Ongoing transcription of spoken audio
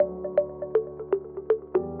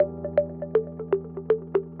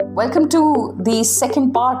Welcome to the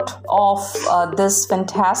second part of this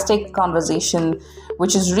fantastic conversation,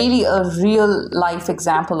 which is really a real life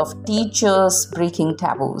example of teachers breaking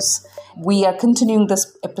taboos. We are continuing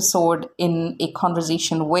this episode in a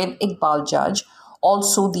conversation with Iqbal Judge,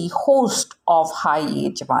 also the host of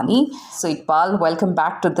Hi-Ye Jawani. So, Iqbal, welcome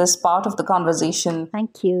back to this part of the conversation.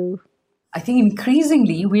 Thank you. I think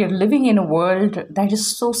increasingly we are living in a world that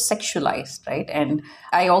is so sexualized, right? And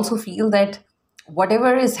I also feel that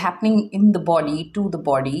whatever is happening in the body to the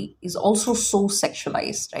body is also so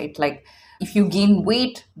sexualized, right? Like if you gain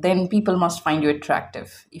weight, then people must find you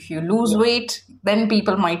attractive. If you lose weight, then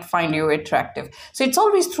people might find you attractive. So it's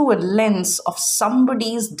always through a lens of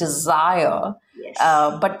somebody's desire,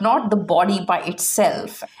 but not the body by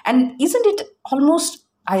itself. And isn't it almost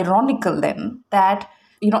ironical then that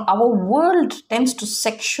our world tends to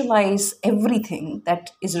sexualize everything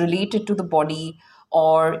that is related to the body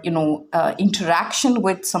or interaction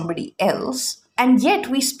with somebody else, and yet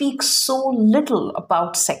we speak so little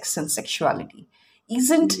about sex and sexuality.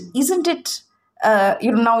 Isn't it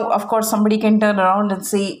now, of course, somebody can turn around and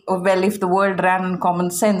say, oh, well, if the world ran on common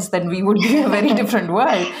sense, then we would be a very different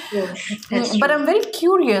world. Yes, but I'm very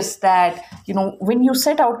curious that, when you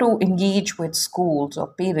set out to engage with schools or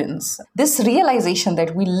parents, this realization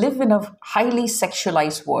that we live in a highly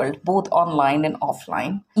sexualized world, both online and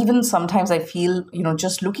offline. Even sometimes I feel,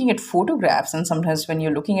 just looking at photographs, and sometimes when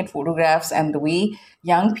you're looking at photographs and the way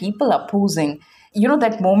young people are posing,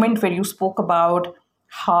 that moment where you spoke about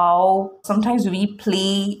how sometimes we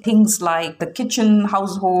play things like the kitchen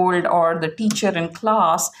household or the teacher in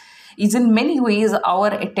class is in many ways our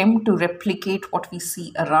attempt to replicate what we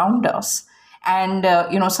see around us. And,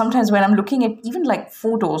 sometimes when I'm looking at even like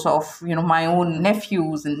photos of, my own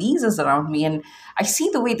nephews and nieces around me, and I see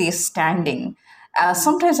the way they're standing,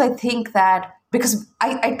 sometimes I think that because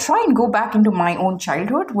I try and go back into my own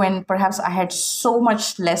childhood when perhaps I had so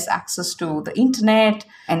much less access to the internet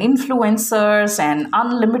and influencers and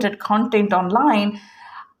unlimited content online.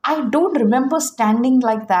 I don't remember standing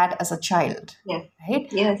like that as a child. Yeah. Right?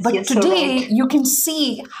 Yes, But you're so today right. you can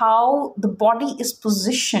see how the body is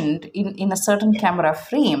positioned in a certain camera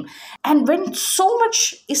frame. And when so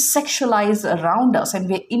much is sexualized around us and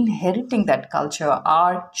we're inheriting that culture,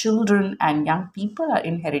 our children and young people are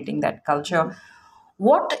inheriting that culture.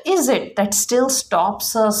 What is it that still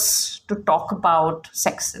stops us to talk about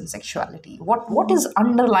sex and sexuality? What is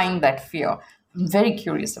underlying that fear? I'm very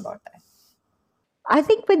curious about that. I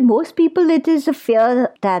think with most people, it is a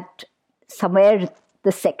fear that somewhere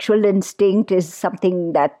the sexual instinct is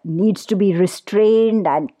something that needs to be restrained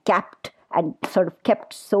and capped and sort of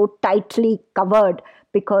kept so tightly covered,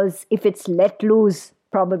 because if it's let loose,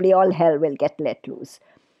 probably all hell will get let loose.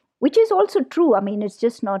 Which is also true. I mean, it's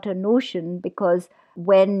just not a notion, because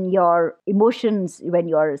when your emotions, when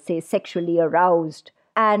you're, say, sexually aroused,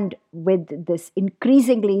 and with this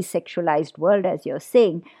increasingly sexualized world, as you're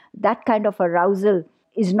saying, that kind of arousal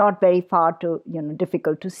is not very far to,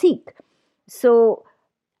 difficult to seek. So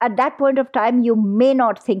at that point of time, you may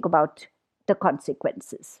not think about the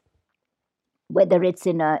consequences, whether it's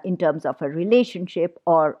in terms of a relationship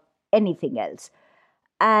or anything else.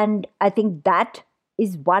 And I think that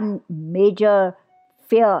is one major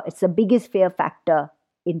fear. It's the biggest fear factor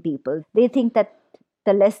in people. They think that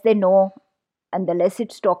the less they know and the less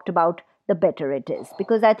it's talked about, the better it is.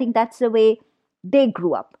 Because I think that's the way they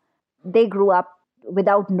grew up. They grew up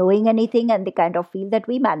without knowing anything, and they kind of feel that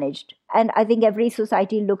we managed. And I think every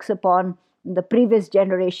society looks upon the previous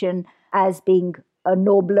generation as being a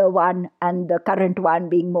nobler one, and the current one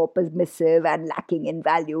being more permissive and lacking in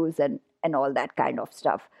values and all that kind of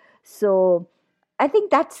stuff. So I think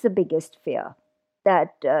that's the biggest fear,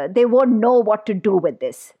 that they won't know what to do with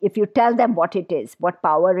this. If you tell them what it is, what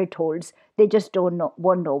power it holds, they just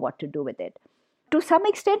won't know what to do with it. To some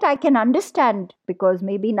extent, I can understand, because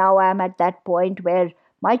maybe now I'm at that point where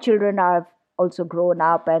my children are also grown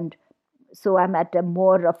up, and so I'm at a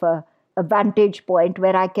more of a vantage point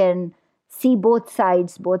where I can see both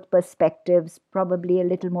sides, both perspectives, probably a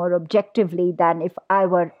little more objectively than if I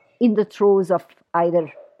were in the throes of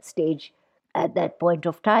either stage at that point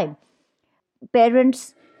of time.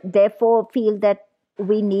 Parents, therefore, feel that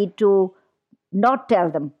we need to not tell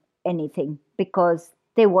them anything because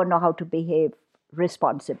they won't know how to behave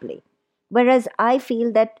responsibly. Whereas I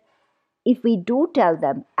feel that if we do tell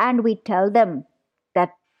them, and we tell them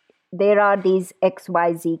that there are these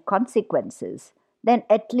XYZ consequences, then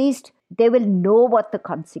at least they will know what the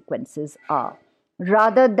consequences are,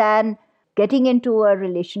 rather than getting into a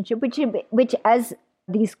relationship, which as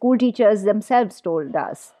these school teachers themselves told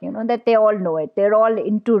us, that they all know it. They're all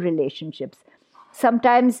into relationships.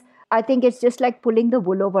 Sometimes I think it's just like pulling the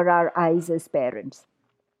wool over our eyes as parents.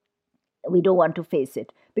 We don't want to face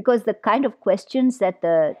it because the kind of questions that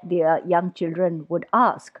the young children would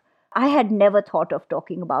ask. I had never thought of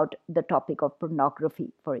talking about the topic of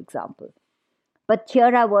pornography, for example. But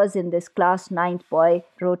here I was in this class ninth boy,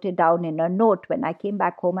 wrote it down in a note. When I came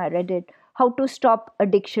back home, I read it, how to stop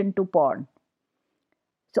addiction to porn.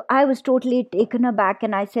 So I was totally taken aback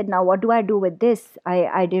and I said, now what do I do with this?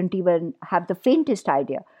 I didn't even have the faintest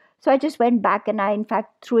idea. So I just went back and I, in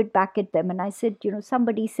fact, threw it back at them and I said,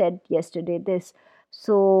 somebody said yesterday this.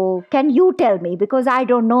 So can you tell me? Because I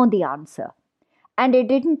don't know the answer. And it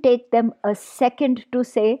didn't take them a second to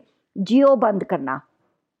say, Jio band karna.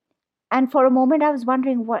 And for a moment I was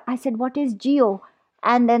wondering, I said, what is Jio?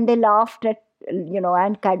 And then they laughed at,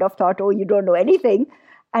 and kind of thought, oh, you don't know anything.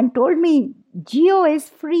 And told me, Jio is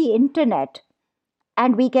free internet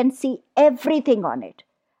and we can see everything on it.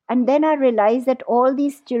 And then I realized that all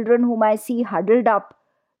these children whom I see huddled up,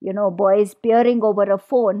 boys peering over a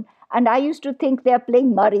phone, and I used to think they're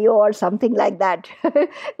playing Mario or something like that,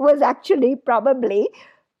 was actually probably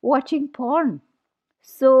watching porn.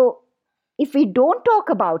 So if we don't talk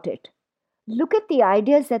about it, look at the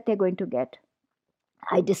ideas that they're going to get.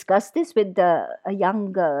 I discussed this with a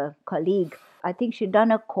young colleague. I think she'd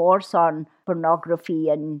done a course on pornography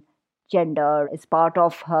and gender as part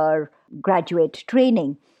of her graduate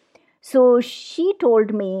training. So she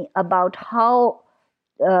told me about how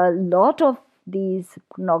a lot of these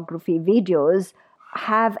pornography videos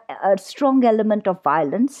have a strong element of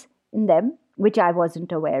violence in them, which I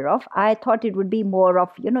wasn't aware of. I thought it would be more of,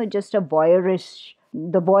 just a voyeurish,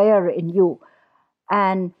 the voyeur in you.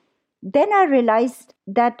 And then I realized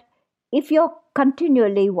that if you're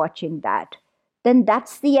continually watching that, then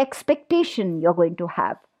that's the expectation you're going to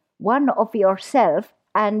have. One of yourself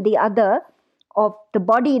and the other of the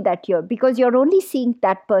body because you're only seeing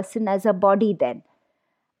that person as a body then.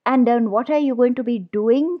 And then what are you going to be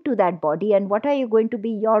doing to that body and what are you going to be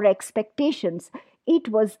your expectations? It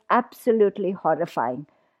was absolutely horrifying.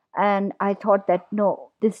 And I thought that, no,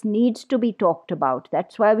 this needs to be talked about.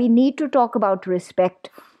 That's why we need to talk about respect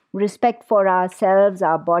for ourselves,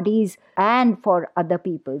 our bodies, and for other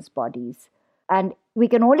people's bodies. And we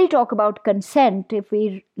can only talk about consent if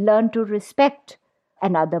we learn to respect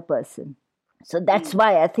another person. So that's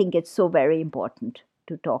why I think it's so very important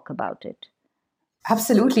to talk about it.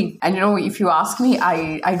 Absolutely. And, if you ask me,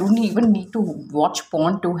 I don't even need to watch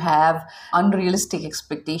porn to have unrealistic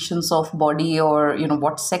expectations of body or,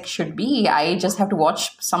 what sex should be. I just have to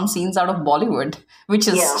watch some scenes out of Bollywood, which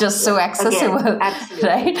is just so accessible, again,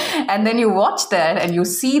 right? And then you watch that and you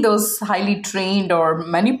see those highly trained or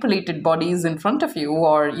manipulated bodies in front of you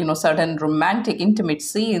or, certain romantic, intimate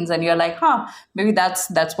scenes. And you're like, maybe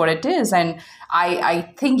that's what it is. And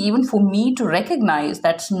I think even for me to recognize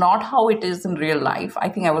that's not how it is in real life, I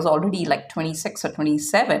think I was already like 26 or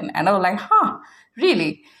 27. And I was like,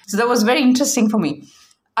 really? So that was very interesting for me.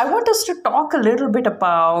 I want us to talk a little bit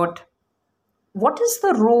about what is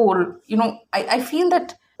the role, I feel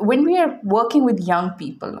that when we are working with young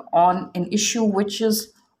people on an issue which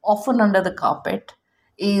is often under the carpet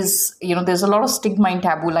is, there's a lot of stigma and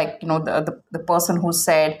taboo, like, the person who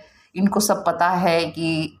said, इनको सब पता है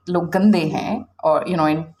कि लोग गंदे हैं or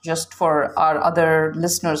and just for our other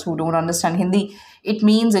listeners who don't understand Hindi, it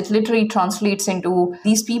literally translates into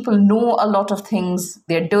these people know a lot of things,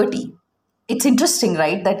 they're dirty. It's interesting,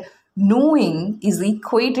 right, that knowing is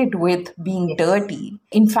equated with being dirty.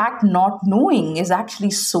 In fact, not knowing is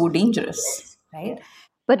actually so dangerous, right?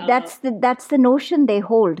 But that's the notion they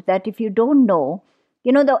hold, that if you don't know,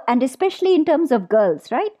 and especially in terms of girls,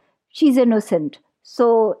 right? She's innocent.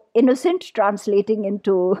 So innocent translating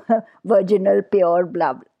into virginal, pure,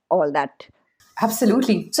 blah, all that.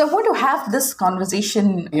 Absolutely. So I want to have this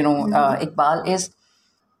conversation, Iqbal, is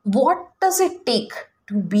what does it take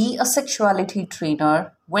to be a sexuality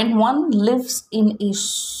trainer when one lives in a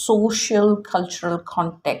social, cultural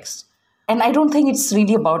context? And I don't think it's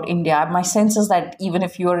really about India. My sense is that even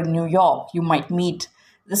if you're in New York, you might meet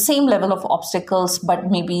the same level of obstacles, but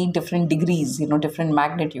maybe different degrees, different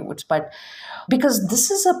magnitudes. But because this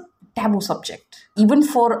is a taboo subject, even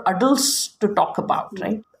for adults to talk about,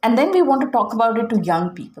 right? And then we want to talk about it to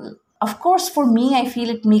young people. Of course, for me, I feel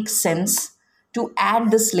it makes sense to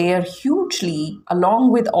add this layer hugely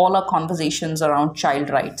along with all our conversations around child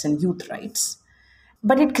rights and youth rights.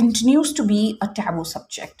 But it continues to be a taboo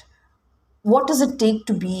subject. What does it take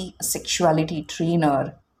to be a sexuality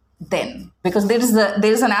trainer then? Because there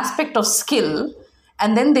is an aspect of skill,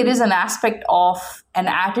 and then there is an aspect of an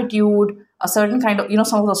attitude, a certain kind of,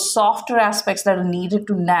 some of the softer aspects that are needed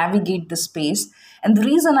to navigate the space. And the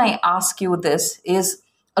reason I ask you this is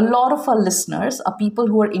a lot of our listeners are people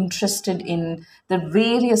who are interested in the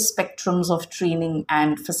various spectrums of training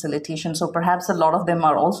and facilitation. So perhaps a lot of them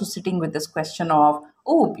are also sitting with this question of,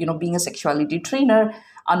 oh, being a sexuality trainer,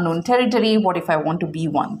 unknown territory, what if I want to be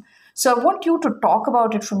one? So I want you to talk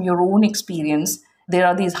about it from your own experience. There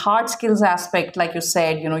are these hard skills aspect, like you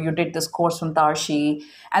said, you did this course from Darshi,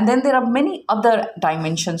 and then there are many other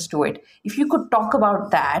dimensions to it. If you could talk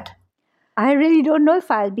about that. I really don't know if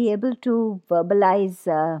I'll be able to verbalize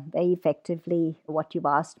very effectively what you've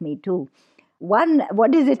asked me to. One,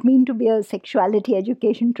 what does it mean to be a sexuality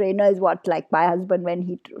education trainer is what, like my husband, when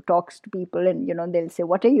he talks to people and, they'll say,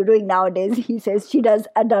 what are you doing nowadays? He says she does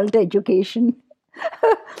adult education.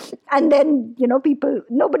 And then, people,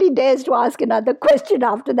 nobody dares to ask another question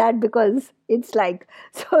after that because it's like,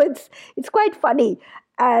 so it's quite funny.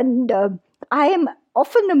 And I am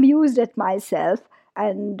often amused at myself.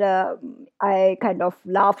 And I kind of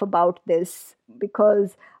laugh about this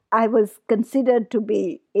because I was considered to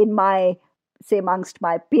be say amongst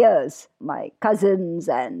my peers, my cousins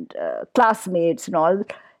and classmates and all.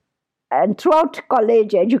 And throughout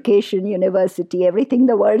college, education, university, everything,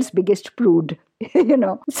 the world's biggest prude,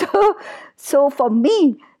 So for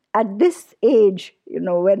me, at this age,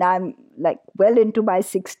 when I'm like well into my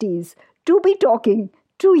 60s, to be talking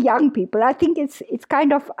to young people, I think it's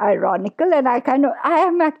kind of ironical, and I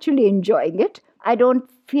am actually enjoying it. I don't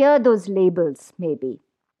fear those labels, maybe,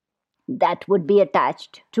 that would be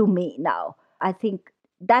attached to me now. I think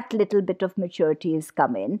that little bit of maturity has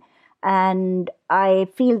come in, and I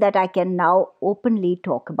feel that I can now openly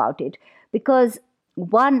talk about it because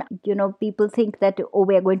one, people think that, oh,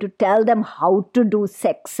 we are going to tell them how to do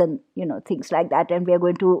sex and, things like that, and we are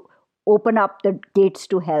going to open up the gates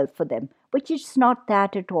to hell for them, which is not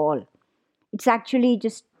that at all. It's actually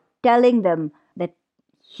just telling them that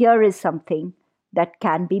here is something that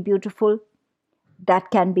can be beautiful, that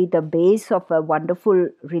can be the base of a wonderful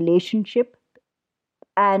relationship,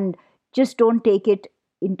 and just don't take it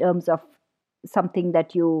in terms of something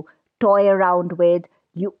that you toy around with.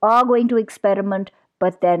 You are going to experiment,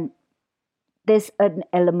 but then there's an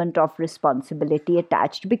element of responsibility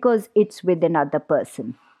attached because it's with another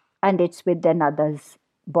person and it's with another's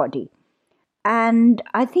body. And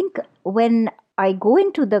I think when I go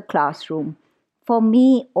into the classroom, for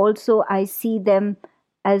me also, I see them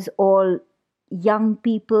as all young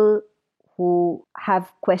people who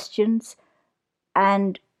have questions,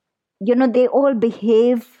 and they all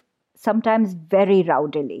behave sometimes very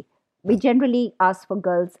rowdily. We generally ask for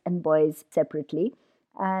girls and boys separately,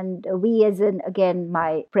 and we, as in, again,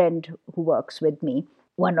 my friend who works with me,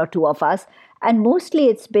 one or two of us, and mostly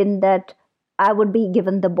it's been that I would be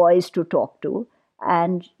given the boys to talk to,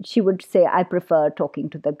 and she would say, I prefer talking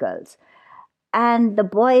to the girls. And the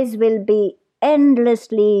boys will be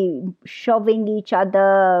endlessly shoving each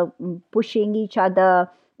other, pushing each other.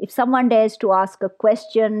 If someone dares to ask a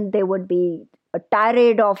question, there would be a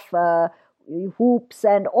tirade of whoops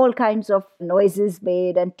and all kinds of noises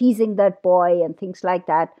made and teasing that boy and things like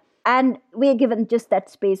that. And we're given just that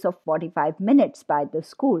space of 45 minutes by the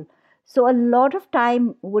school. So a lot of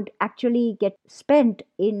time would actually get spent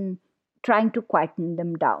in trying to quieten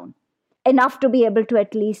them down, enough to be able to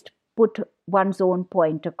at least put one's own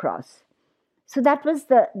point across. So that was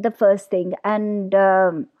the first thing. And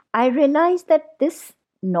I realized that this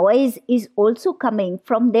noise is also coming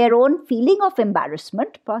from their own feeling of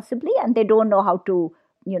embarrassment, possibly, and they don't know how to,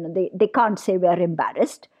 they can't say we're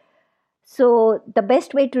embarrassed. So the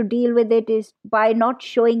best way to deal with it is by not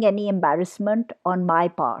showing any embarrassment on my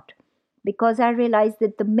part. Because I realized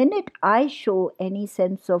that the minute I show any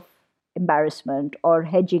sense of embarrassment or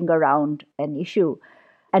hedging around an issue,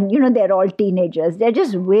 and they're all teenagers, they're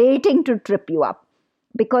just waiting to trip you up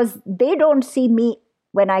because they don't see me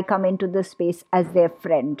when I come into the space as their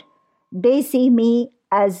friend. They see me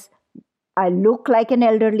as I look like an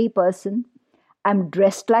elderly person. I'm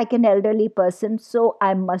dressed like an elderly person. So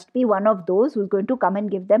I must be one of those who's going to come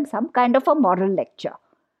and give them some kind of a moral lecture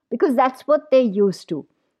because that's what they're used to.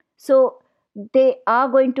 So they are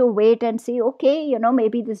going to wait and say, okay,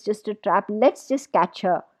 maybe this is just a trap. Let's just catch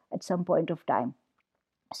her at some point of time.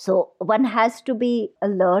 So one has to be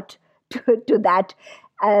alert to that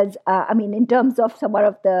as, in terms of some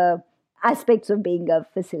of the aspects of being a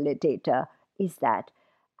facilitator is that.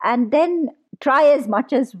 And then try as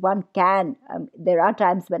much as one can. There are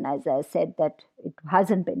times when, as I said, that it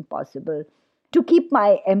hasn't been possible to keep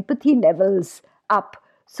my empathy levels up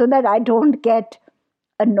so that I don't get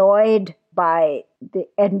annoyed by the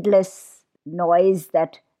endless noise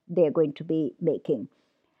that they're going to be making.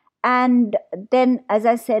 And then, as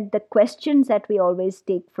I said, the questions that we always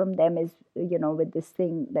take from them is, with this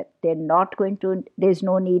thing that there's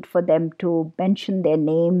no need for them to mention their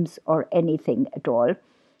names or anything at all.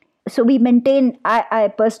 So we maintain,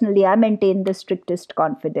 I personally, I maintain the strictest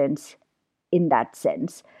confidence in that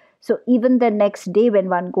sense. So even the next day when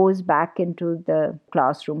one goes back into the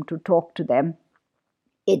classroom to talk to them,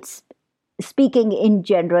 it's speaking in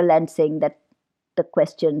general and saying that the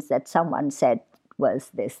questions that someone said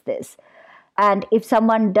was this. And if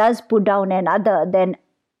someone does put down another, then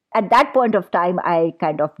at that point of time, I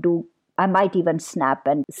might even snap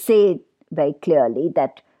and say very clearly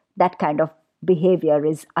that that kind of behavior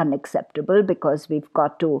is unacceptable, because we've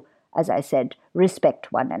got to, as I said,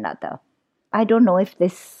 respect one another. I don't know if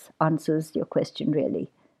this answers your question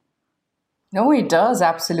really. No, it does,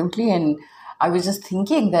 absolutely. And I was just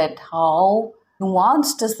thinking that how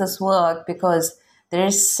nuanced does this work? Because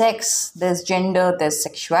there's sex, there's gender, there's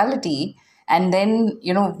sexuality. And then,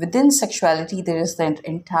 within sexuality, there is the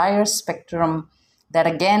entire spectrum that,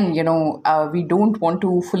 again, we don't want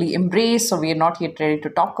to fully embrace, or we are not yet ready to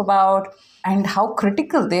talk about. And how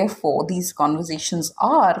critical, therefore, these conversations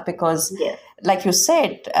are. Because, Yeah. like you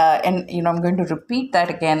said, and, I'm going to repeat that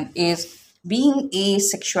again, is being a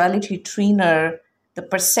sexuality trainer, the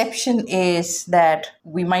perception is that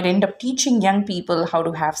we might end up teaching young people how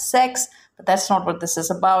to have sex, but that's not what this is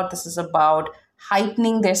about. This is about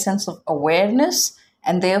heightening their sense of awareness,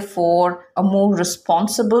 and therefore a more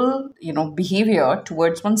responsible, behavior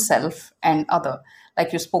towards oneself and other.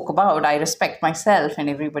 Like you spoke about, I respect myself and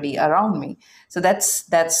everybody around me. So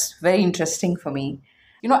that's very interesting for me.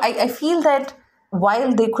 I feel that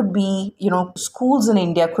while they could be, schools in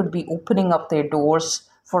India could be opening up their doors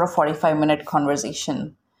for a 45-minute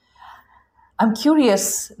conversation, I'm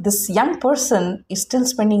curious, this young person is still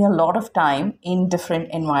spending a lot of time in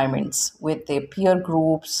different environments with their peer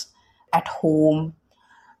groups, at home.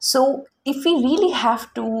 So, if we really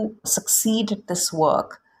have to succeed at this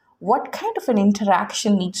work, what kind of an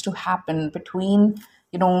interaction needs to happen between,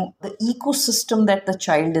 the ecosystem that the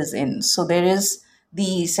child is in? So, there is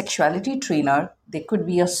the sexuality trainer. There could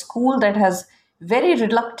be a school that has very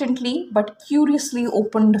reluctantly but curiously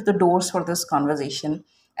opened the doors for this conversation.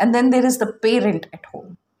 And then there is the parent at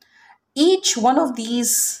home. Each one of these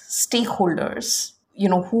stakeholders,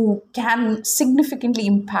 who can significantly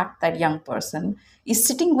impact that young person, is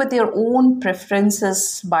sitting with their own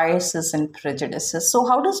preferences, biases, and prejudices. So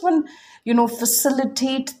how does one,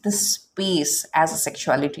 facilitate this space as a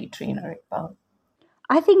sexuality trainer, Iqbal?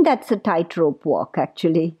 I think that's a tightrope walk,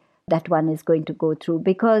 actually, that one is going to go through,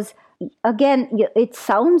 because, again, it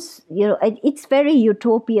sounds, it's very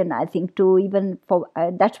utopian, I think, to even for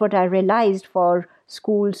that's what I realized, for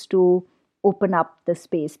schools to open up the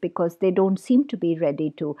space, because they don't seem to be ready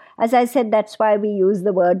to. As I said, that's why we use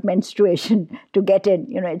the word menstruation to get in.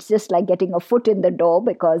 It's just like getting a foot in the door,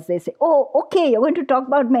 because they say, oh, okay, you're going to talk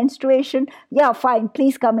about menstruation. Yeah, fine.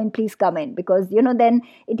 Please come in. Please come in. Because, then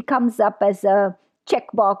it comes up as a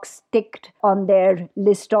checkbox ticked on their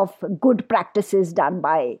list of good practices done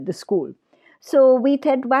by the school. So we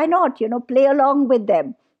said, why not, play along with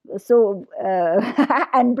them? So,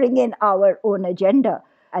 and bring in our own agenda,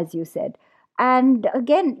 as you said. And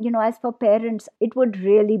again, as for parents, it would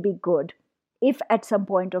really be good if at some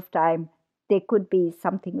point of time there could be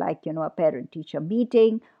something like, a parent teacher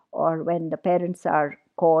meeting, or when the parents are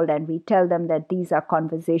called and we tell them that these are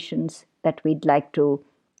conversations that we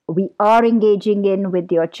are engaging in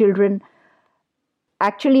with your children.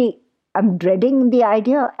 Actually, I'm dreading the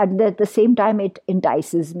idea, and at the same time, it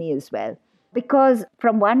entices me as well. Because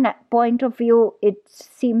from one point of view, it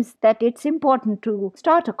seems that it's important to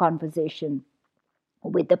start a conversation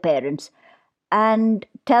with the parents and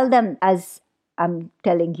tell them, as I'm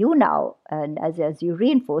telling you now, and as you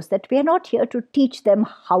reinforce, that we are not here to teach them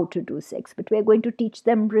how to do sex, but we are going to teach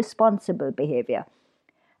them responsible behavior.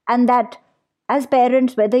 And that as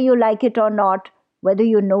parents, whether you like it or not, whether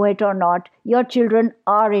you know it or not, your children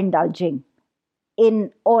are indulging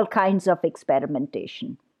in all kinds of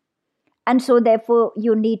experimentation. And so, therefore,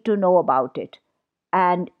 you need to know about it.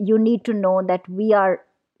 And you need to know that we are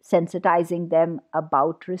sensitizing them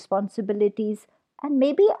about responsibilities. And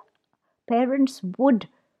maybe parents would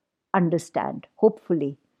understand,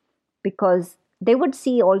 hopefully, because they would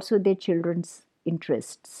see also their children's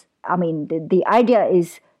interests. I mean, the idea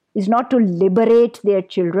is not to liberate their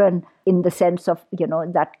children in the sense of,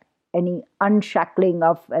 that any unshackling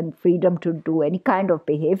of and freedom to do any kind of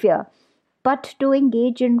behavior, but to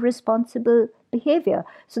engage in responsible behavior,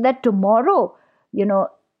 so that tomorrow,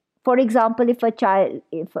 for example,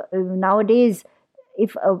 if nowadays,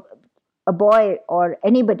 if a boy or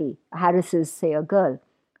anybody harasses, say, a girl,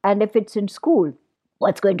 And if it's in school,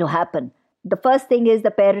 what's going to happen? The first thing is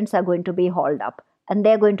the parents are going to be hauled up and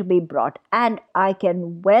they're going to be brought. And I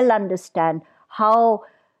can well understand how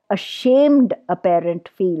ashamed a parent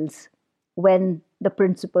feels when the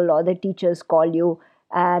principal or the teachers call you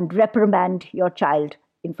and reprimand your child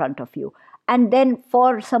in front of you. And then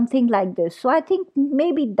for something like this. So I think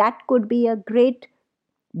maybe that could be a great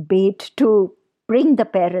bait to bring the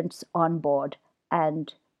parents on board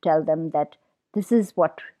and tell them that this is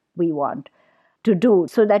what we want to do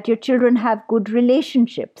so that your children have good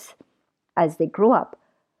relationships as they grow up.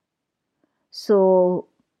 So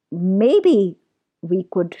maybe we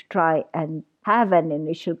could try and have an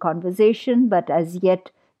initial conversation, but as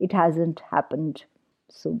yet it hasn't happened.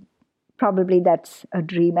 So probably that's a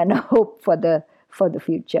dream and a hope for the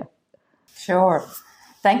future. Sure.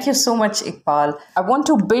 Thank you so much, Iqbal. I want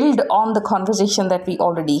to build on the conversation that we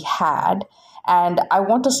already had, and I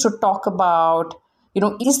want us to talk about,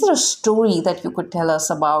 is there a story that you could tell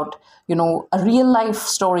us about, a real life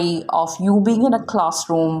story of you being in a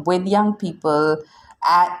classroom with young people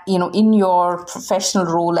in your professional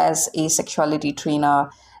role as a sexuality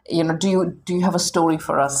trainer? Do you have a story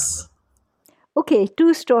for us? Okay,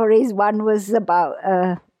 two stories. One was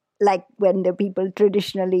about like when the people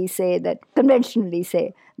conventionally say that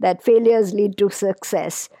failures lead to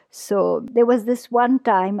success. So there was this one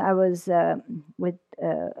time I was with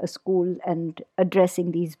a school and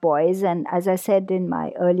addressing these boys. And as I said in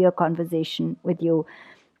my earlier conversation with you,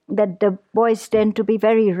 that the boys tend to be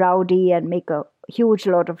very rowdy and make a huge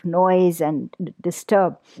lot of noise and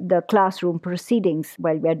disturb the classroom proceedings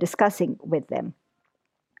while we are discussing with them.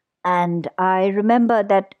 And I remember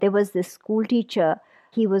that there was this school teacher.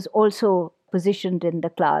 He was also positioned in the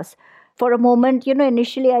class. For a moment,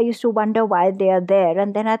 initially I used to wonder why they are there.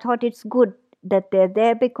 And then I thought it's good that they're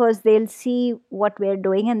there because they'll see what we're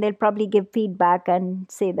doing and they'll probably give feedback and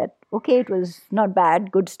say that, okay, it was not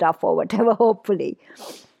bad, good stuff or whatever, hopefully.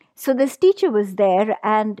 So this teacher was there.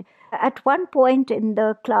 And at one point in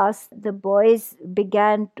the class, the boys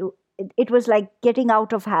began to, it was like getting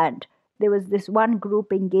out of hand. There was this one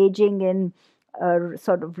group engaging in a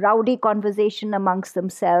sort of rowdy conversation amongst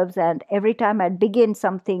themselves, and every time I'd begin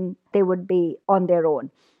something, they would be on their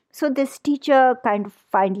own. So this teacher kind of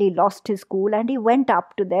finally lost his cool and he went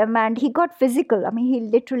up to them and he got physical. I mean, he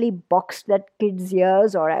literally boxed that kid's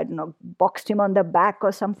ears, or I don't know, boxed him on the back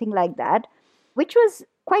or something like that, which was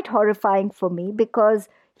quite horrifying for me because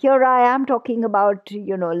here I am talking about,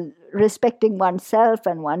 respecting oneself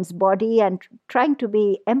and one's body and trying to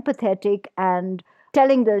be empathetic and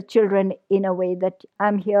telling the children in a way that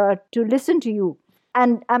I'm here to listen to you.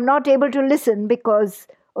 And I'm not able to listen because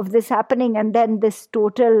of this happening, and then this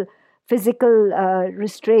total physical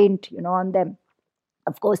restraint, on them.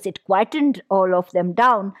 Of course, it quietened all of them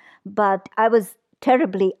down, but I was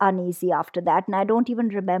terribly uneasy after that. And I don't even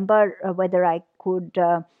remember whether I could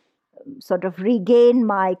sort of regain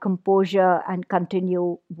my composure and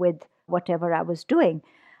continue with whatever I was doing.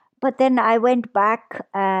 But then I went back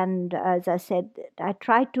and, as I said, I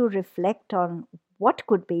tried to reflect on what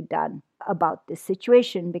could be done about this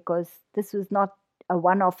situation because this was not a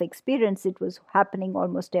one-off experience. It was happening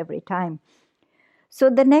almost every time. So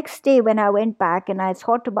the next day when I went back and I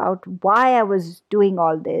thought about why I was doing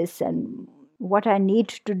all this and what I need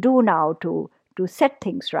to do now to set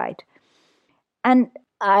things right. And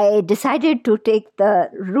I decided to take the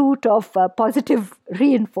route of positive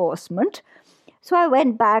reinforcement. So I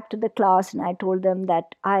went back to the class and I told them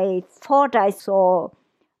that I thought I saw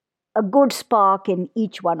a good spark in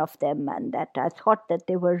each one of them and that I thought that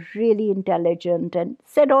they were really intelligent and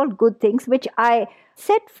said all good things, which I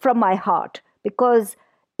said from my heart because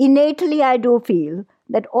innately I do feel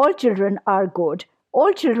that all children are good.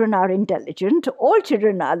 All children are intelligent, all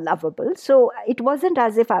children are lovable. So it wasn't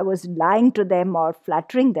as if I was lying to them or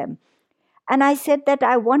flattering them. And I said that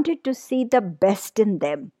I wanted to see the best in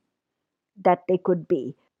them that they could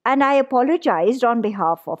be. And I apologized on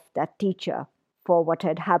behalf of that teacher for what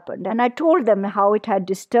had happened. And I told them how it had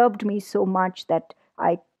disturbed me so much that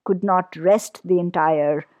I could not rest the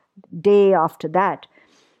entire day after that.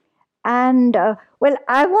 And,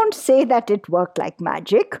 I won't say that it worked like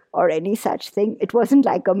magic or any such thing. It wasn't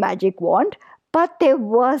like a magic wand, but there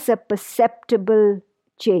was a perceptible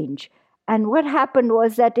change. And what happened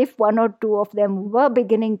was that if one or two of them were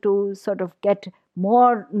beginning to sort of get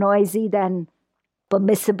more noisy than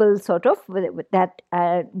permissible, sort of, that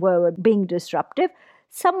were being disruptive,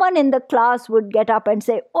 someone in the class would get up and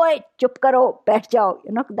say, "Oi, chup karo, baith jao,"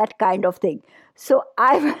 that kind of thing. So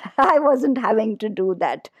I wasn't having to do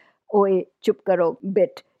that "Oi, chup karo"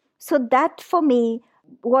 bit. So that for me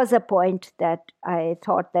was a point that I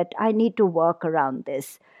thought that I need to work around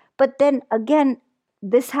this. But then again,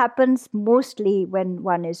 this happens mostly when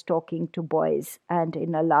one is talking to boys and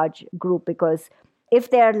in a large group, because if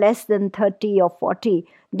they are less than 30 or 40,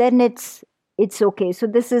 then it's okay. So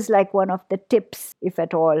this is like one of the tips, if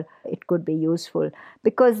at all it could be useful,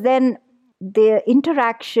 because then the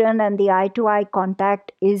interaction and the eye to eye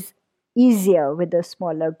contact is easier with a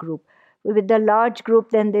smaller group. With the large group,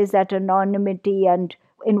 then there's that anonymity, and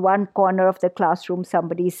in one corner of the classroom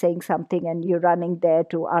somebody is saying something and you're running there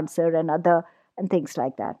to answer another, and things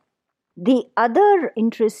like that. The other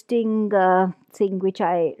interesting thing which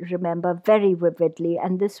I remember very vividly,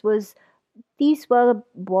 and these were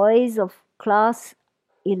boys of class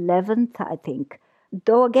 11th, I think.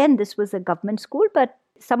 Though again, this was a government school, but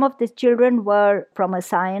some of the children were from a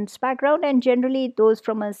science background, and generally those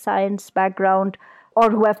from a science background or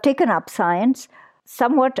who have taken up science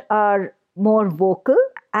somewhat are more vocal.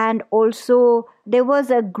 And also there was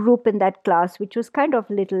a group in that class which was kind of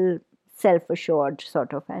little self-assured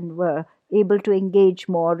sort of, and were able to engage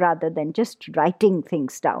more rather than just writing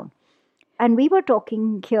things down. And we were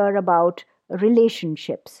talking here about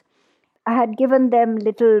relationships. I had given them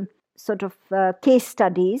little sort of case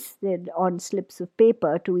studies on slips of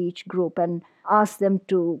paper to each group, and asked them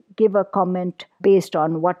to give a comment based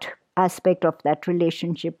on what aspect of that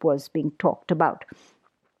relationship was being talked about.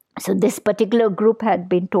 So this particular group had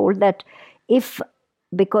been told that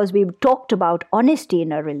because we've talked about honesty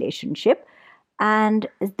in a relationship, and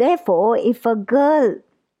therefore if a girl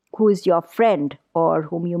who is your friend or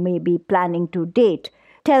whom you may be planning to date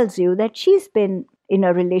tells you that she's been in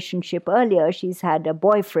a relationship earlier, she's had a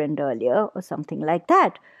boyfriend earlier or something like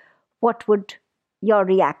that, what would your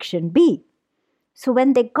reaction be? So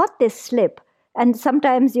when they got this slip, and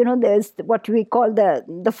sometimes, there's what we call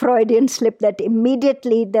the Freudian slip, that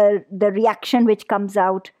immediately the reaction which comes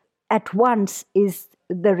out at once is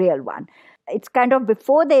the real one. It's kind of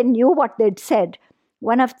before they knew what they'd said,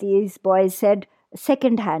 one of these boys said,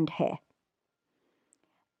 second-hand hair.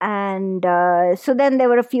 And so then there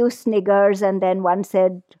were a few sniggers, and then one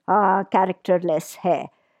said, characterless hair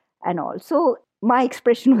and all. So my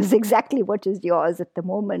expression was exactly what is yours at the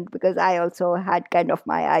moment, because I also had kind of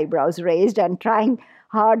my eyebrows raised and trying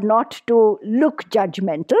hard not to look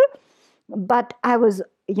judgmental. But I was,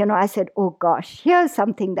 I said, oh gosh, here's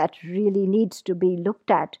something that really needs to be looked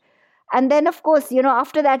at. And then, of course,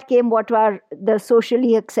 after that came what were the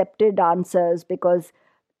socially accepted answers, because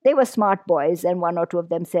they were smart boys, and one or two of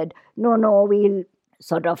them said, no, we'll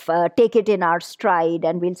sort of take it in our stride,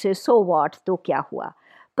 and we'll say, so what, to kya hua?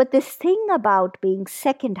 But this thing about being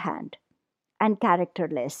second-hand and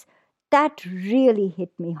characterless, that really hit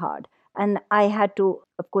me hard. And I had to,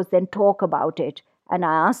 of course, then talk about it. And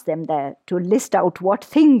I asked them there to list out what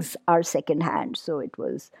things are second-hand. So it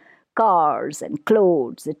was cars and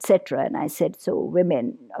clothes, etc. And I said, so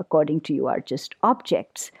women, according to you, are just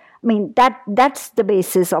objects. I mean, that's the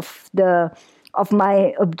basis of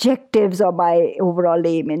my objectives or my overall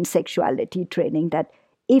aim in sexuality training, that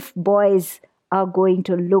if boys are going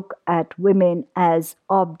to look at women as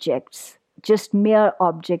objects, just mere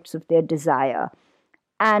objects of their desire,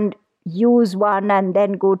 and use one and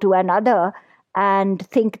then go to another and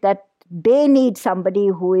think that they need somebody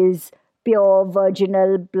who is pure,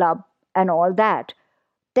 virginal, blub, and all that,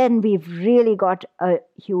 then we've really got a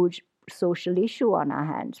huge social issue on our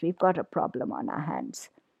hands. We've got a problem on our hands.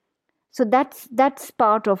 So that's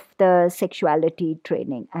part of the sexuality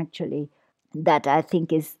training, actually, that I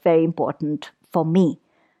think is very important for me.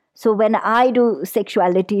 So when I do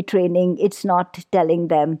sexuality training, it's not telling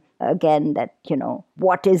them again that,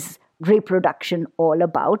 what is reproduction all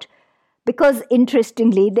about, because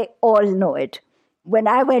interestingly, they all know it. When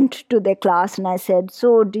I went to their class and I said,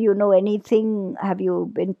 so do you know anything, have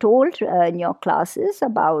you been told in your classes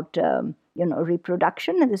about,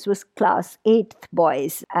 reproduction? And this was class 8th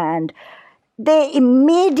boys. And they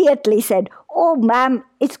immediately said, oh, ma'am,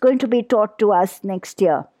 it's going to be taught to us next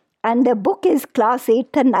year. And the book is class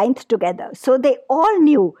 8th and 9th together. So they all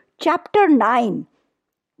knew, chapter 9,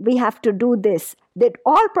 we have to do this. They'd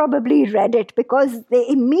all probably read it, because they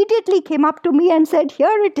immediately came up to me and said,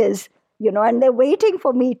 here it is. And they're waiting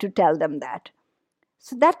for me to tell them that.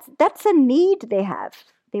 So that's a need they have.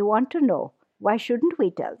 They want to know. Why shouldn't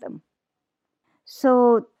we tell them?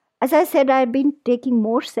 So, as I said, I've been taking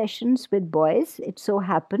more sessions with boys. It so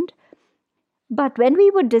happened. But when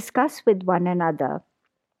we would discuss with one another,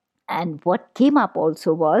 and what came up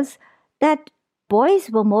also was that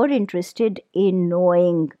boys were more interested in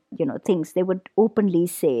knowing, things. They would openly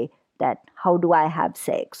say, that how do I have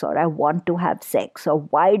sex, or I want to have sex, or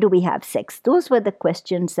why do we have sex? Those were the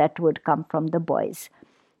questions that would come from the boys.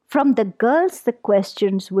 From the girls, the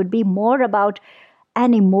questions would be more about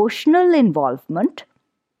an emotional involvement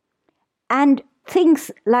and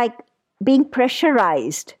things like being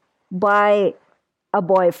pressurized by a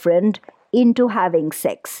boyfriend into having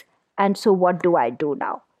sex. And so, what do I do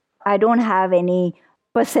now? I don't have any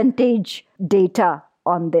percentage data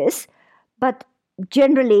on this, but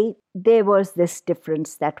generally, there was this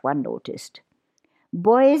difference that one noticed.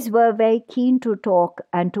 Boys were very keen to talk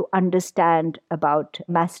and to understand about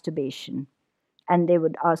masturbation. And they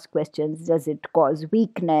would ask questions, does it cause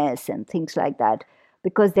weakness and things like that?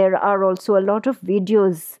 Because there are also a lot of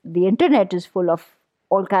videos. The internet is full of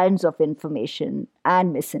all kinds of information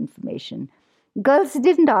and misinformation. Girls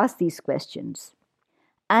didn't ask these questions.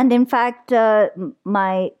 And in fact,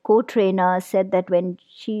 my co trainer said that when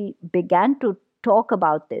she began to talk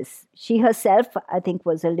about this, she herself, I think,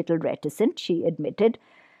 was a little reticent, she admitted,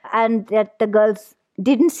 and that the girls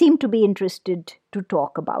didn't seem to be interested to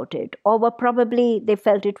talk about it, or were probably they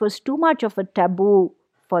felt it was too much of a taboo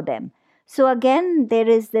for them. So again, there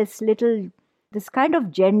is this kind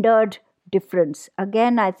of gendered difference.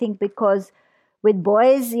 Again, I think because with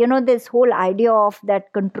boys, this whole idea of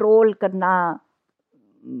that control karna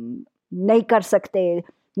nahi kar sakte.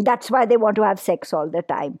 That's why they want to have sex all the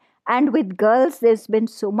time. And with girls, there's been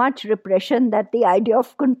so much repression that the idea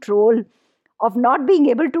of control, of not being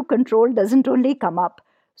able to control, doesn't only come up.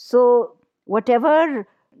 So, whatever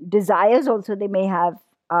desires also they may have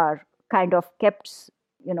are kind of kept,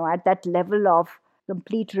 at that level of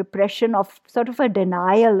complete repression, of sort of a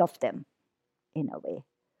denial of them in a way.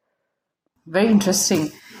 Very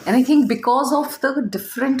interesting. And I think because of the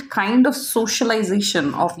different kind of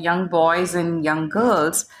socialization of young boys and young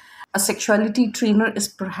girls, a sexuality trainer is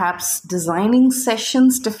perhaps designing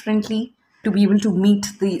sessions differently to be able to meet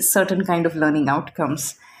the certain kind of learning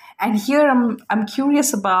outcomes. And here I'm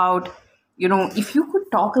curious about, if you could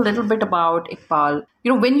talk a little bit about, Iqbal,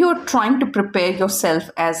 when you're trying to prepare yourself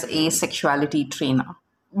as a sexuality trainer,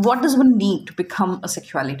 what does one need to become a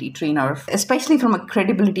sexuality trainer, especially from a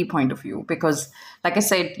credibility point of view? Because, like I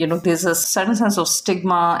said, there's a certain sense of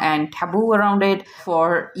stigma and taboo around it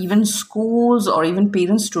for even schools or even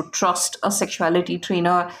parents to trust a sexuality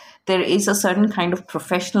trainer. There is a certain kind of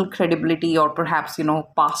professional credibility or perhaps,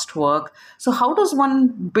 past work. So how does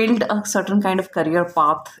one build a certain kind of career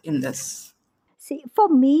path in this? See, for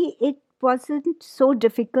me, it wasn't so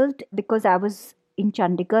difficult because I was in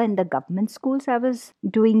Chandigarh in the government schools. I was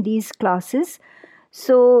doing these classes.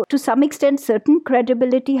 So to some extent, certain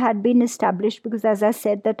credibility had been established because, as I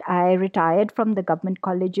said, that I retired from the government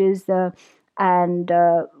colleges and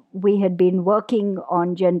we had been working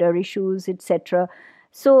on gender issues, etc.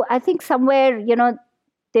 So I think somewhere,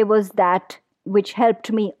 there was that which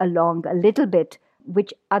helped me along a little bit,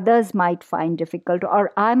 which others might find difficult,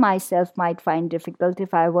 or I myself might find difficult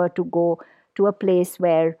if I were to go to a place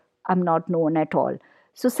where I'm not known at all.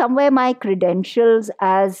 So somewhere my credentials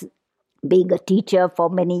as being a teacher for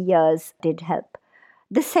many years did help.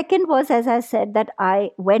 The second was, as I said, that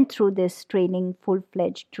I went through this training,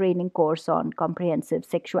 full-fledged training course on comprehensive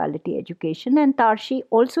sexuality education, and Tarshi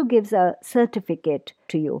also gives a certificate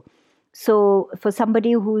to you. So for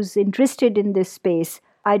somebody who's interested in this space,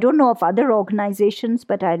 I don't know of other organizations,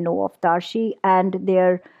 but I know of Tarshi and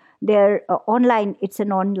their online, it's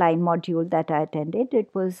an online module that I attended.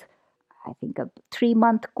 It was, I think, a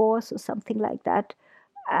 3-month course or something like that.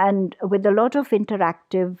 And with a lot of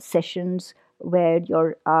interactive sessions where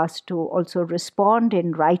you're asked to also respond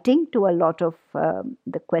in writing to a lot of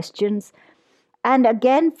the questions. And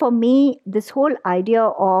again, for me, this whole idea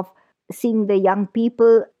of seeing the young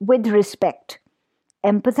people with respect,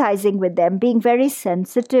 empathizing with them, being very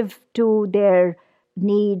sensitive to their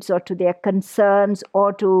needs or to their concerns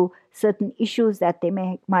or to certain issues that they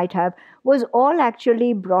might have, was all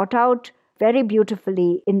actually brought out very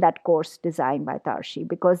beautifully in that course designed by Tarshi,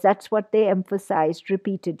 because that's what they emphasized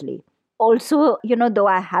repeatedly. Also, though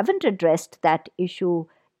I haven't addressed that issue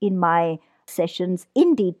in my sessions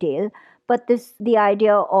in detail, but the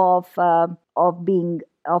idea of being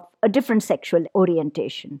of a different sexual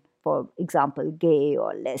orientation, for example, gay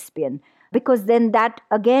or lesbian, because then that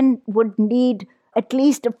again would need at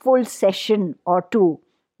least a full session or two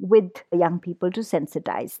with young people to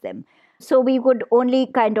sensitize them. So we would only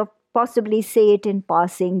kind of possibly say it in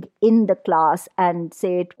passing in the class and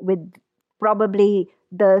say it with probably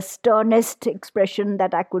the sternest expression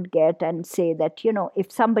that I could get and say that,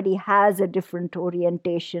 if somebody has a different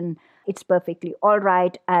orientation, it's perfectly all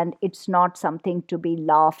right and it's not something to be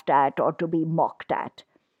laughed at or to be mocked at.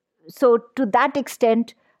 So to that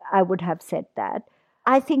extent, I would have said that.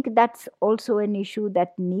 I think that's also an issue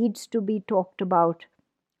that needs to be talked about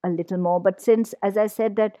a little more. But since, as I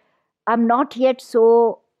said, that I'm not yet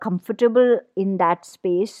so comfortable in that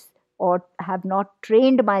space, or have not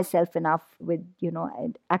trained myself enough with,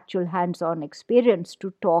 an actual hands-on experience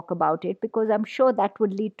to talk about it, because I'm sure that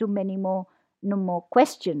would lead to many more, no more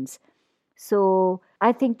questions. So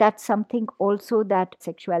I think that's something also that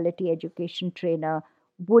sexuality education trainer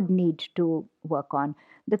would need to work on.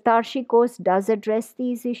 The Tarshi course does address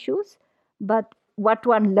these issues, but what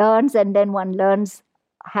one learns, and then one learns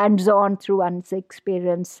hands on through one's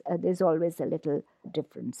experience, there's always a little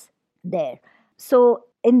difference there. So,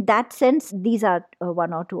 in that sense, these are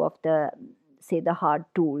one or two of the, say, the hard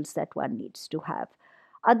tools that one needs to have.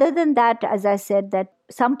 Other than that, as I said, that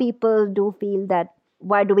some people do feel that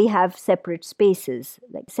why do we have separate spaces,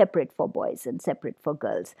 like separate for boys and separate for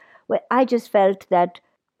girls? Well, I just felt that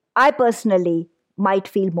I personally might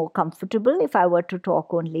feel more comfortable if I were to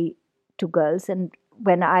talk only to girls. And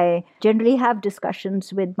when I generally have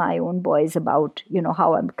discussions with my own boys about,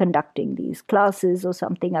 how I'm conducting these classes or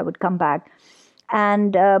something, I would come back.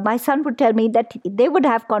 And my son would tell me that they would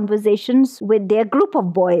have conversations with their group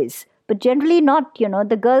of boys, but generally not,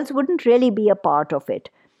 the girls wouldn't really be a part of it.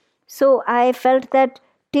 So I felt that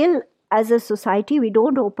till as a society, we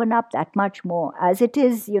don't open up that much more. As it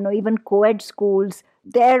is, even co-ed schools,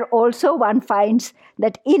 there also one finds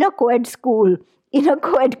that in a co-ed school, in a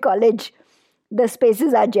co-ed college, the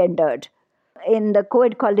spaces are gendered. In the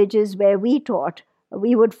co-ed colleges where we taught,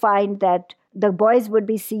 we would find that the boys would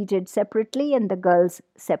be seated separately and the girls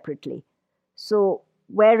separately. So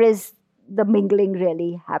where is the mingling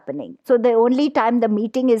really happening? So the only time the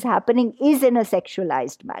meeting is happening is in a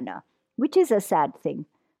sexualized manner, which is a sad thing,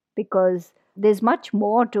 because there's much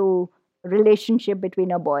more to relationship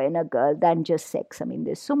between a boy and a girl than just sex. I mean,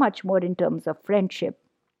 there's so much more in terms of friendship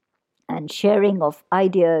and sharing of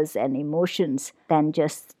ideas and emotions than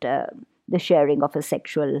just the sharing of a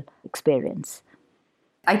sexual experience.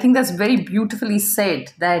 I think that's very beautifully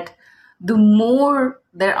said, that the more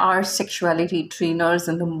there are sexuality trainers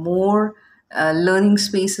and the more learning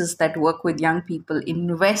spaces that work with young people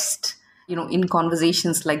invest, in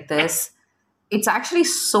conversations like this, it's actually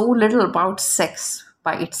so little about sex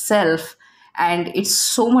by itself. And it's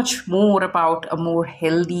so much more about a more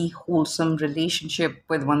healthy, wholesome relationship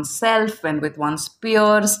with oneself and with one's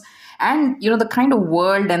peers, and the kind of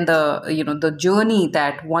world and the journey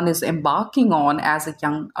that one is embarking on as a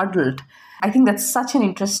young adult. I think that's such an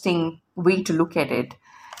interesting way to look at it.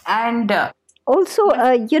 And Also,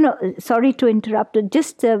 sorry to interrupt,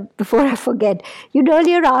 just before I forget, you'd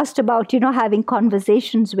earlier asked about, having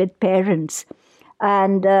conversations with parents,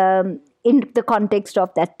 and in the context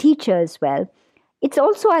of that teacher as well. It's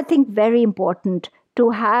also, I think, very important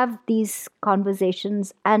to have these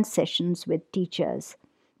conversations and sessions with teachers,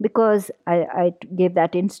 because I gave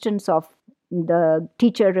that instance of the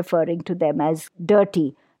teacher referring to them as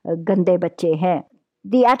dirty, gande bache hain.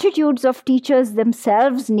 The attitudes of teachers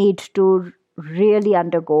themselves need to really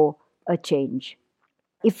undergo a change.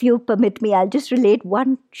 If you permit me, I'll just relate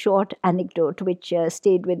one short anecdote which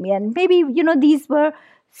stayed with me. And maybe, these were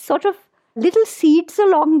sort of little seeds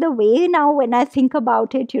along the way now when I think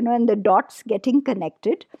about it, and the dots getting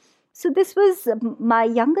connected. So this was, my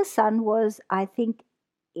younger son was, I think,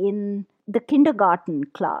 in the kindergarten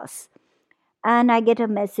class. And I get a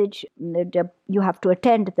message that you have to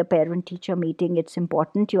attend the parent-teacher meeting. It's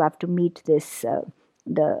important. You have to meet this.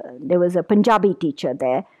 There was a Punjabi teacher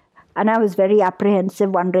there. And I was very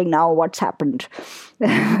apprehensive, wondering now what's happened.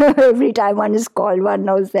 Every time one is called, one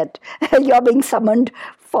knows that you're being summoned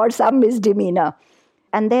for some misdemeanor.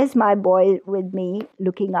 And there's my boy with me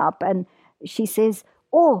looking up, and she says,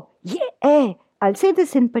 "Oh, yeah, eh." I'll say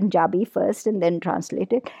this in Punjabi first and then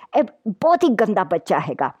translate it. "Eh, बहुत ही गंदा बच्चा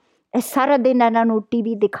हैगा. Eh, सारा दिन ਇਹਨਾਂ ਨੂੰ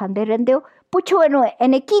TV ਦਿਖਾਉਂਦੇ ਰਹਿੰਦੇ ਹੋ. ਪੁੱਛੋ ਇਹਨੂੰ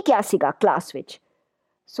ਇਹਨੇ ਕੀ ਕਿਹਾ ਸੀਗਾ ਕਲਾਸ ਵਿੱਚ."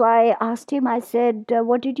 So I asked him, I said,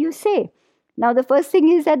 "What did you say?" Now, the first thing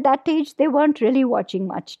is, at that age, they weren't really watching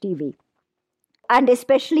much TV. And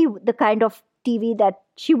especially the kind of TV that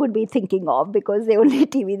she would be thinking of, because the only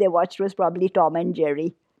TV they watched was probably Tom and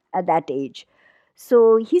Jerry at that age. So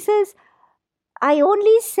he says, "I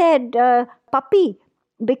only said puppy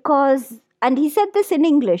because," and he said this in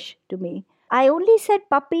English to me, "I only said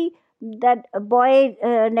puppy, that a boy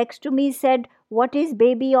next to me said, 'What is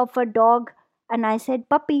baby of a dog?' And I said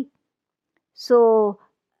puppy." So,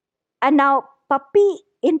 and now puppy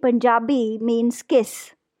in Punjabi means kiss.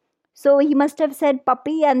 So he must have said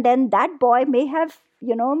puppy, and then that boy may have,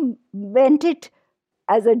 meant it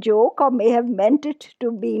as a joke, or may have meant it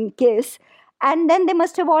to mean kiss. And then they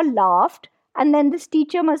must have all laughed. And then this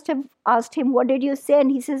teacher must have asked him, "What did you say?"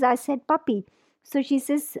 And he says, "I said puppy." So she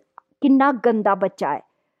says, "Kinna ganda bacha hai."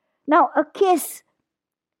 Now, a kiss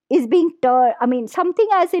is being turned, I mean, something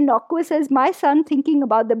as innocuous as my son thinking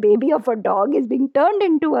about the baby of a dog is being turned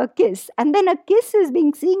into a kiss. And then a kiss is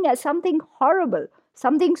being seen as something horrible,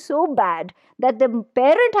 something so bad that the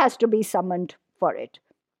parent has to be summoned for it,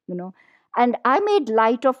 you know. And I made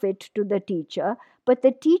light of it to the teacher, but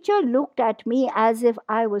the teacher looked at me as if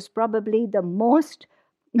I was probably the most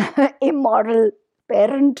immoral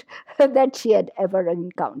parent that she had ever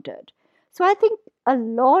encountered. So I think a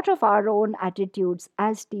lot of our own attitudes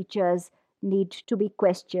as teachers need to be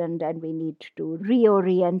questioned, and we need to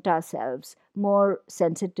reorient ourselves more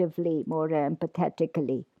sensitively, more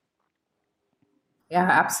empathetically. Yeah,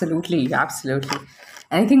 absolutely, absolutely.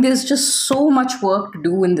 And I think there's just so much work to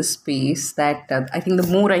do in this space that I think the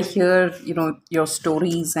more I hear, your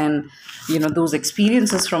stories and, those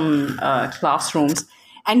experiences from classrooms,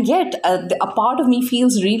 and yet a part of me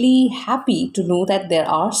feels really happy to know that there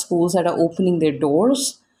are schools that are opening their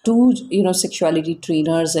doors to, sexuality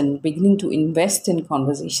trainers and beginning to invest in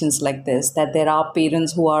conversations like this, that there are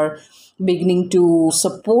parents who are beginning to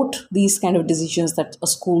support these kind of decisions that a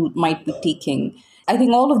school might be taking. I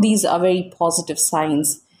think all of these are very positive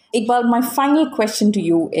signs. Iqbal, my final question to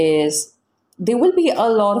you is, there will be a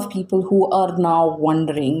lot of people who are now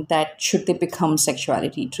wondering that should they become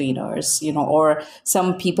sexuality trainers, or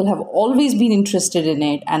some people have always been interested in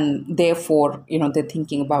it and therefore, they're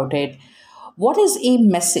thinking about it. What is a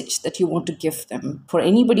message that you want to give them for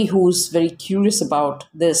anybody who's very curious about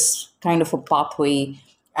this kind of a pathway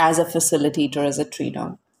as a facilitator, as a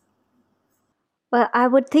trainer? Well, I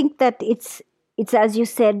would think that it's as you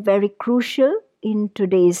said, very crucial in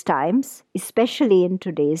today's times, especially in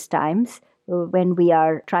today's times when we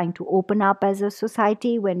are trying to open up as a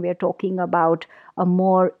society, when we are talking about a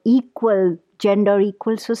more equal, gender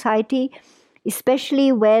equal society,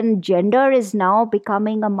 especially when gender is now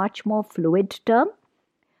becoming a much more fluid term.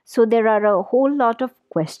 So there are a whole lot of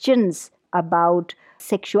questions about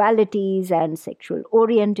sexualities and sexual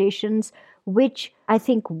orientations, which I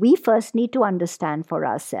think we first need to understand for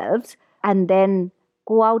ourselves and then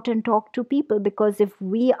go out and talk to people. Because if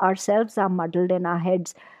we ourselves are muddled in our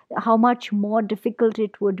heads, how much more difficult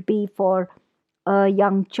it would be for a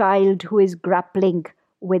young child who is grappling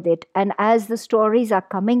with it. And as the stories are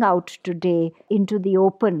coming out today into the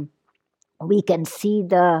open, we can see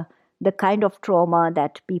the kind of trauma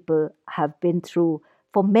that people have been through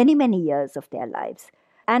for many, many years of their lives.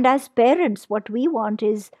 And as parents, what we want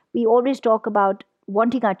is, we always talk about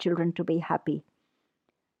wanting our children to be happy.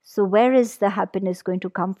 So, where is the happiness going to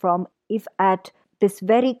come from if at this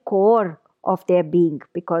very core of their being,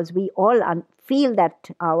 because we all feel that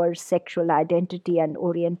our sexual identity and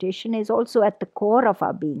orientation is also at the core of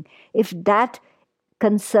our being, if that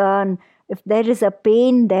concern, if there is a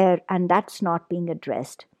pain there and that's not being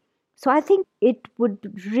addressed. So I think it would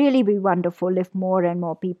really be wonderful if more and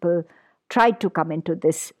more people tried to come into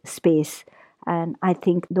this space. And I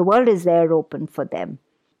think the world is there open for them.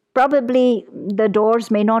 Probably the doors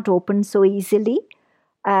may not open so easily.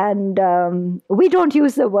 And we don't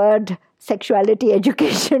use the word sexuality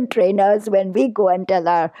education trainers when we go and tell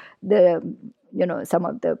some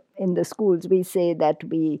of the, in the schools, we say that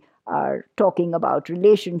we are talking about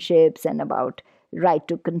relationships and about right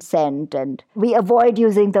to consent. And we avoid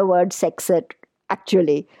using the word sex ed,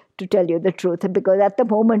 actually, to tell you the truth, because at the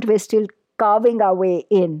moment we're still carving our way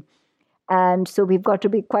in. And so we've got to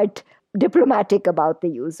be quite diplomatic about the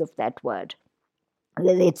use of that word.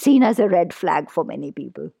 It's seen as a red flag for many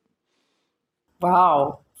people.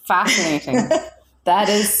 Wow, fascinating. That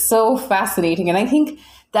is so fascinating. And I think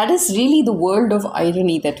that is really the world of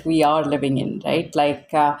irony that we are living in, right?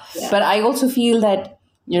 But I also feel that,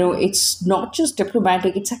 it's not just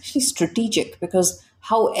diplomatic, it's actually strategic, because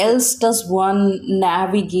how else does one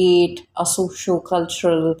navigate a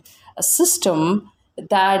socio-cultural system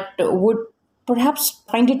that would perhaps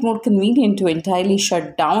find it more convenient to entirely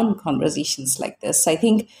shut down conversations like this? I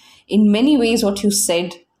think in many ways what you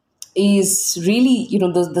said is really,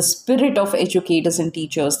 the spirit of educators and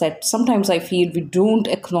teachers, that sometimes I feel we don't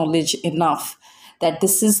acknowledge enough, that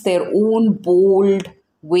this is their own bold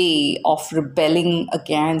way of rebelling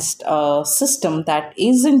against a system that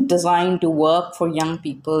isn't designed to work for young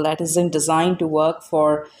people, that isn't designed to work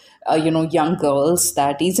for young girls,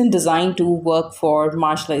 that isn't designed to work for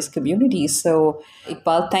marginalized communities. So,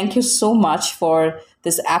 Iqbal, thank you so much for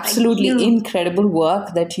this absolutely incredible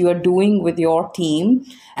work that you are doing with your team,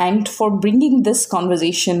 and for bringing this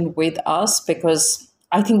conversation with us, because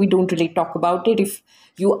I think we don't really talk about it. If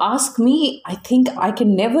you ask me, I think I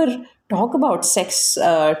can never talk about sex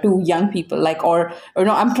to young people,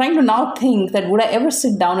 I'm trying to now think that would I ever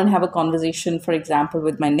sit down and have a conversation, for example,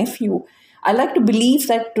 with my nephew I like to believe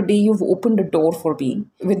that today you've opened a door for me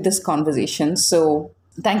with this conversation. So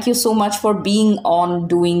thank you so much for being on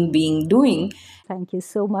Doing, Being, Doing. Thank you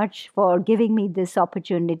so much for giving me this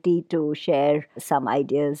opportunity to share some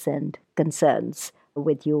ideas and concerns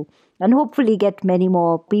with you, and hopefully get many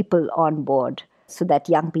more people on board so that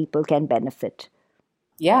young people can benefit.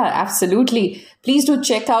 Yeah, absolutely. Please do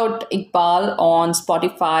check out Iqbal on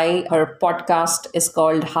Spotify. Her podcast is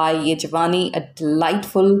called Hi Ye Jawani, a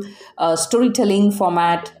delightful storytelling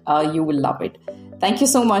format. You will love it. Thank you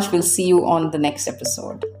so much. We'll see you on the next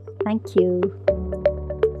episode. Thank you.